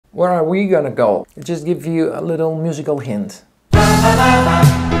Where are we gonna go? I'll just give you a little musical hint.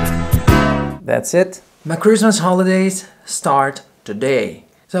 That's it. My Christmas holidays start today.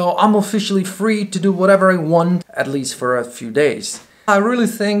 So I'm officially free to do whatever I want, at least for a few days. I really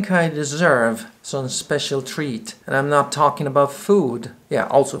think I deserve some special treat. And I'm not talking about food. Yeah,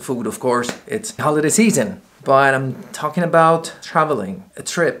 also food, of course. It's holiday season. But I'm talking about traveling, a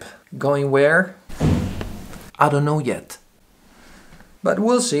trip. Going where? I don't know yet. But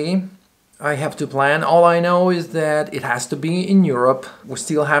we'll see. I have to plan. All I know is that it has to be in Europe. We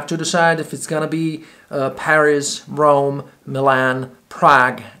still have to decide if it's gonna be Paris, Rome, Milan,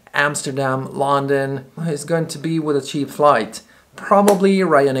 Prague, Amsterdam, London. It's going to be with a cheap flight. Probably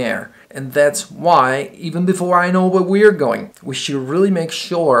Ryanair. And that's why, even before I know where we're going, we should really make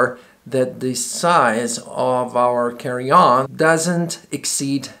sure that the size of our carry-on doesn't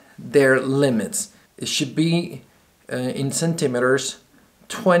exceed their limits. It should be in centimeters,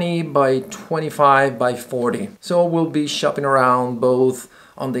 20 by 25 by 40. So we'll be shopping around both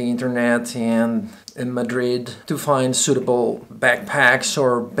on the internet and in Madrid to find suitable backpacks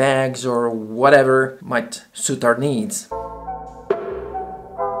or bags or whatever might suit our needs.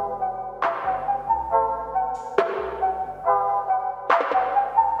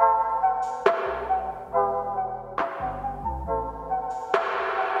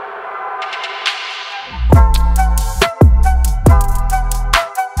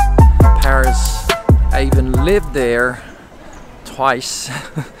 I even lived there twice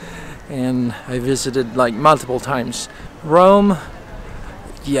and I visited like multiple times. Rome,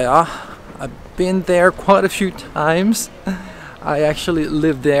 yeah, I've been there quite a few times. I actually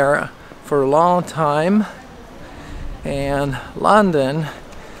lived there for a long time. And London,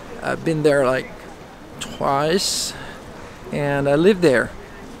 I've been there like twice and I lived there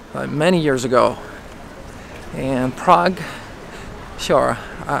many years ago. And Prague, sure,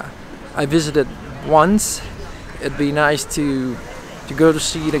 I visited once. It'd be nice to go to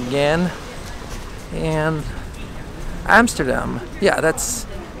see it again. And Amsterdam, yeah,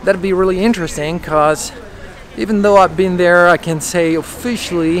 that'd be really interesting, because even though I've been there, I can say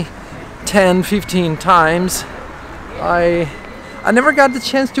officially 10-15 times, I never got the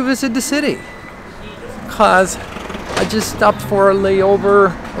chance to visit the city, because I just stopped for a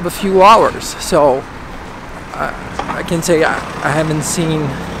layover of a few hours. So I can say I haven't seen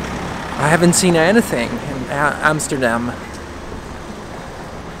anything in Amsterdam.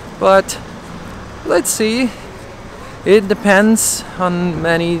 But let's see. It depends on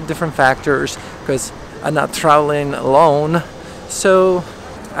many different factors, because I'm not traveling alone. So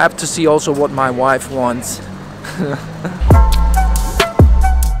I have to see also what my wife wants.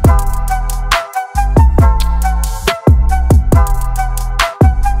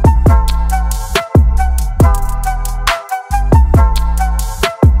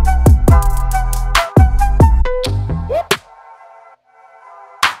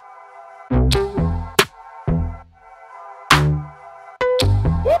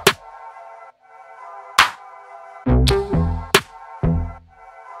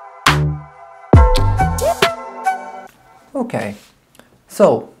 Okay,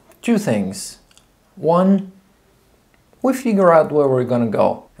 so two things. One, we figure out where we're gonna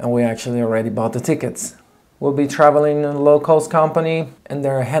go, and we actually already bought the tickets. We'll be traveling in a low-cost company, and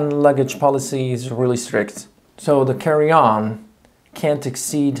their hand luggage policy is really strict. So the carry-on can't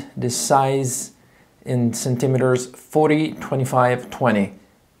exceed the size in centimeters 40, 25, 20,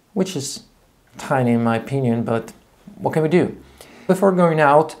 which is tiny in my opinion, but what can we do? Before going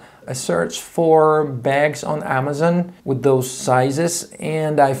out, I searched for bags on Amazon with those sizes,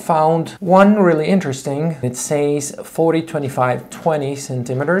 and I found one really interesting. It says 40, 25, 20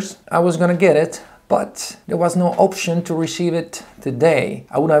 centimeters. I was gonna get it, but there was no option to receive it today.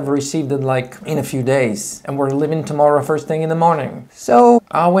 I would have received it like in a few days, and we're leaving tomorrow first thing in the morning. So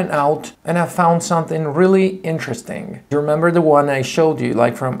I went out and I found something really interesting. You remember the one I showed you,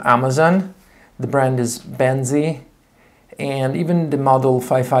 like from Amazon? The brand is Benzi. And even the model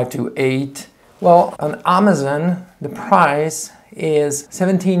 5528. Well, on Amazon, the price is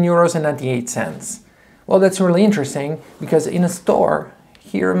 €17.98. Well, that's really interesting, because in a store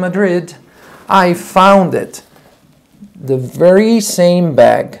here in Madrid, I found it. The very same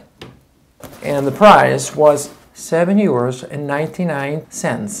bag, and the price was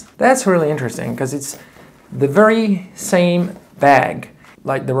 €7.99. That's really interesting, because it's the very same bag.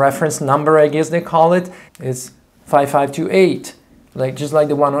 Like the reference number, I guess they call it, is 5528, just like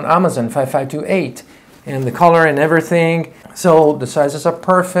the one on Amazon, 5528, and the color and everything. So the sizes are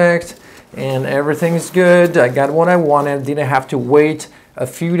perfect and everything is good. I got what I wanted, didn't have to wait a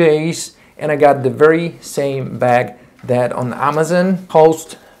few days, and I got the very same bag that on Amazon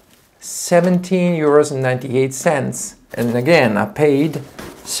cost 17.98 €. And again, I paid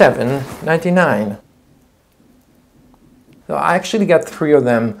 $7.99. So I actually got 3 of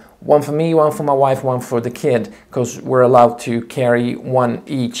them. One for me, one for my wife, one for the kid, because we're allowed to carry one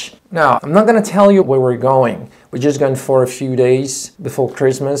each. Now, I'm not gonna tell you where we're going. We're just going for a few days before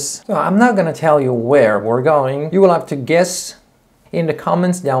Christmas. So I'm not gonna tell you where we're going. You will have to guess in the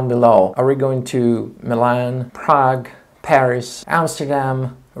comments down below. Are we going to Milan, Prague, Paris,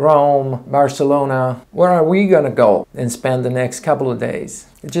 Amsterdam, Rome, Barcelona? Where are we gonna go and spend the next couple of days?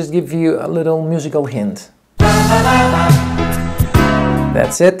 I'll just give you a little musical hint.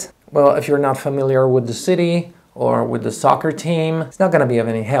 That's it. Well, if you're not familiar with the city or with the soccer team, it's not gonna be of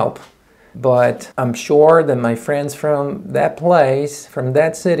any help. But I'm sure that my friends from that place, from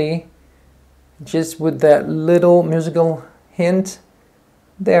that city, just with that little musical hint,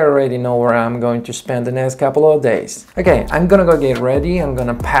 they already know where I'm going to spend the next couple of days. Okay, I'm gonna go get ready. I'm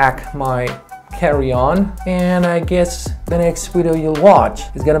gonna pack my carry-on, and I guess the next video you'll watch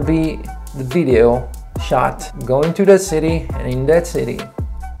is gonna be the video shot going to that city and in that city.